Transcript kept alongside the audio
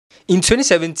In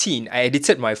 2017, I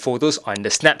edited my photos on the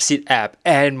Snapseed app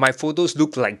and my photos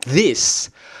look like this.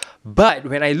 But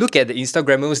when I look at the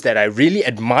Instagrammers that I really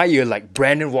admire, like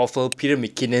Brandon Waffle, Peter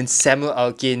McKinnon, Samuel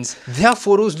Elkins, their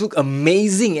photos look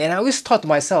amazing, and I always thought to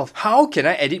myself, how can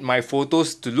I edit my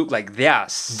photos to look like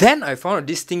theirs? Then I found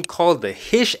this thing called the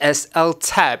HSL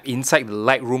tab inside the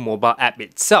Lightroom Mobile app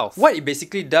itself. What it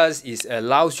basically does is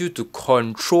allows you to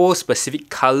control specific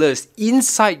colors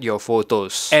inside your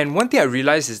photos. And one thing I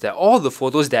realized is that all the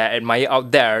photos that I admire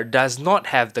out there does not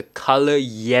have the color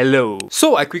yellow.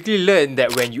 So I quickly learned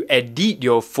that when you edit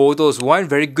your photos, one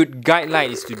very good guideline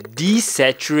is to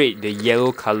desaturate the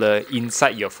yellow color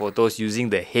inside your photos using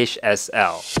the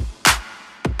HSL.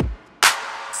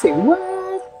 Say what?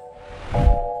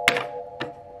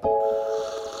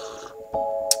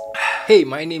 Hey,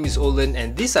 my name is Olen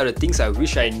and these are the things I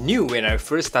wish I knew when I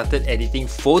first started editing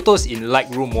photos in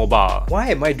Lightroom Mobile. Why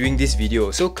am I doing this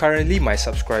video? So currently my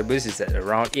subscribers is at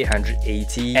around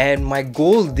 880 and my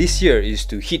goal this year is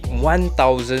to hit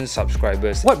 1000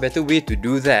 subscribers. What better way to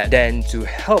do that than to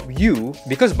help you,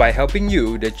 because by helping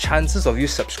you, the chances of you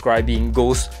subscribing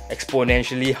goes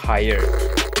exponentially higher.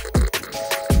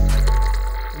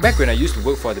 Back when I used to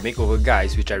work for the Makeover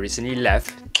Guys, which I recently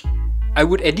left, I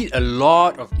would edit a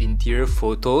lot of interior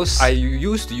photos. I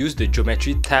used to use the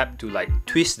geometry tab to like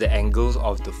twist the angles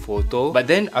of the photo, but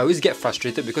then I always get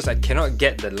frustrated because I cannot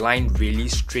get the line really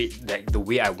straight like the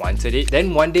way I wanted it.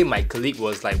 Then one day my colleague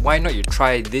was like, why not you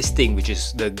try this thing, which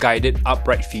is the guided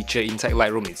upright feature inside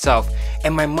Lightroom itself,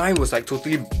 and my mind was like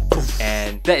totally poof.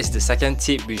 And that is the second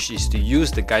tip, which is to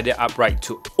use the guided upright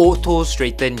to auto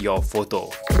straighten your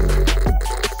photo.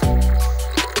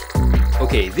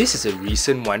 Okay, this is a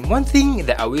recent one. One thing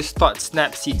that I always thought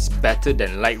Snapseed's better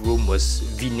than Lightroom was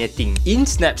vignetting. In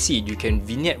Snapseed, you can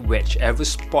vignette whichever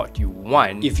spot you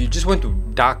want. If you just want to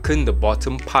darken the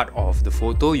bottom part of the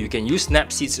photo, you can use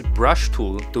Snapseed's brush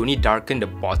tool to only darken the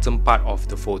bottom part of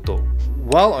the photo.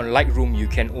 While on Lightroom, you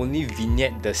can only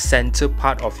vignette the center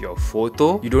part of your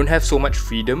photo. You don't have so much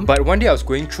freedom. But one day I was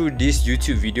going through this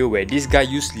YouTube video where this guy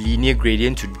used linear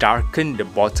gradient to darken the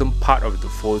bottom part of the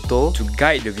photo to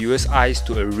guide the viewer's eyes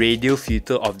to a radial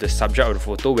filter of the subject of the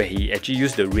photo, where he actually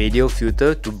used the radial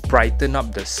filter to brighten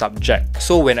up the subject.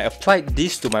 So when I applied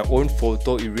this to my own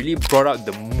photo, it really brought out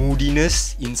the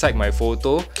moodiness inside my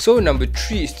photo. So number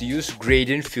 3 is to use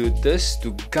gradient filters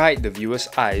to guide the viewer's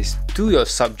eyes to your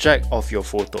subject of your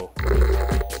photo.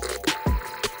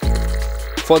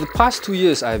 For the past 2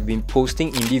 years, I've been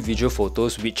posting individual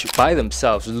photos which by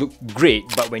themselves look great,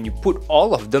 but when you put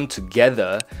all of them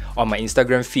together on my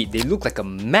Instagram feed, they look like a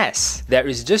mess. There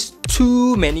is just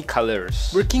too many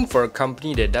colors. Working for a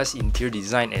company that does interior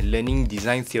design and learning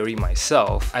design theory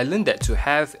myself, I learned that to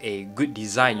have a good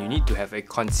design, you need to have a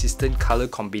consistent color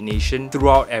combination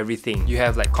throughout everything. You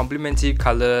have like complementary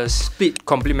colors, split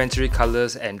complementary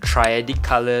colors, and triadic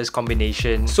colors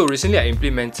combination. So recently I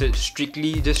implemented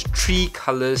strictly just 3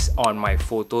 colors on my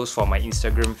photos for my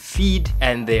Instagram feed,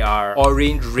 and they are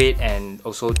orange, red, and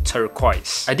also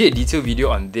turquoise. I did a detailed video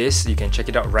on this, you can check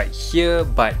it out right here,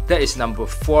 but that is number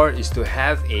 4, is to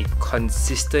have a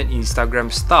consistent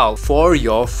Instagram style for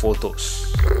your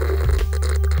photos.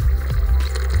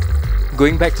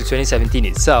 Going back to 2017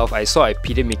 itself, I saw a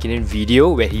Peter McKinnon video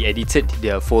where he edited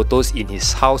the photos in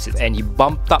his house and he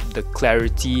bumped up the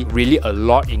clarity really a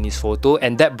lot in his photo,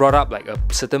 and that brought up like a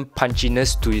certain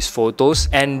punchiness to his photos.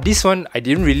 And this one, I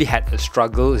didn't really had a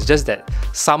struggle, it's just that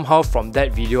somehow from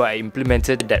that video I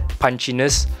implemented that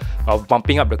punchiness of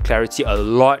bumping up the clarity a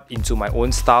lot into my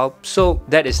own style. So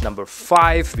that is number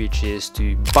 5, which is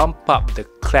to bump up the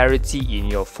clarity in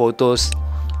your photos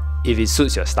if it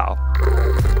suits your style.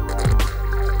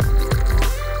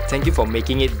 Thank you for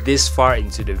making it this far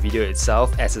into the video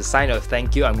itself. As a sign of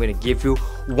thank you, I'm going to give you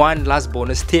one last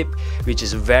bonus tip, which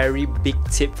is a very big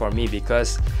tip for me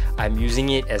because I'm using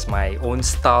it as my own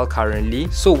style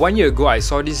currently. So 1 year ago, I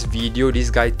saw this video, this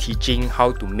guy teaching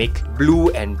how to make blue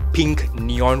and pink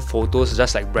neon photos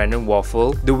just like Brandon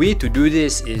Waffle. The way to do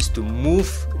this is to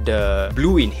move the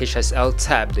blue in HSL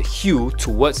tab, the hue,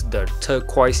 towards the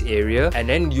turquoise area, and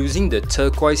then using the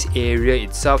turquoise area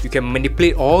itself, you can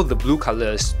manipulate all the blue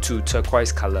colors to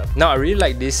turquoise color. Now I really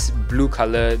like this blue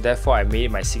color, therefore I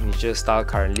made my signature style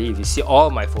currently. If you see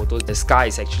all my photos, the sky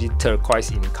is actually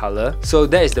turquoise in color. So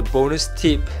that is the bonus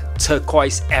tip,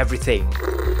 turquoise everything.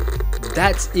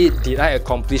 That's it. Did I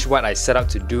accomplish what I set out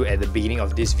to do at the beginning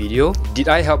of this video? Did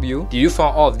I help you? Did you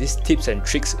find all of these tips and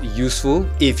tricks useful?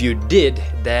 If you did,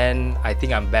 then I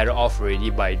think I'm better off already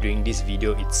by doing this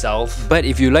video itself. But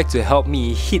if you'd like to help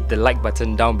me, hit the like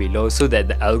button down below so that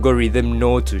the algorithm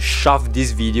know to shove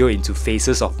this video into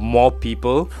faces of more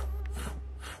people.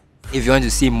 If you want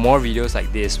to see more videos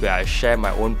like this where I share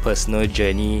my own personal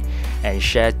journey and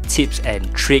share tips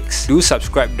and tricks, do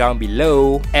subscribe down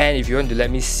below. And if you want to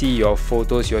let me see your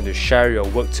photos, you want to share your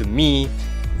work to me,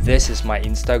 this is my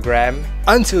Instagram.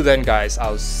 Until then guys,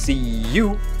 I'll see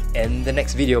you in the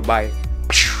next video. Bye.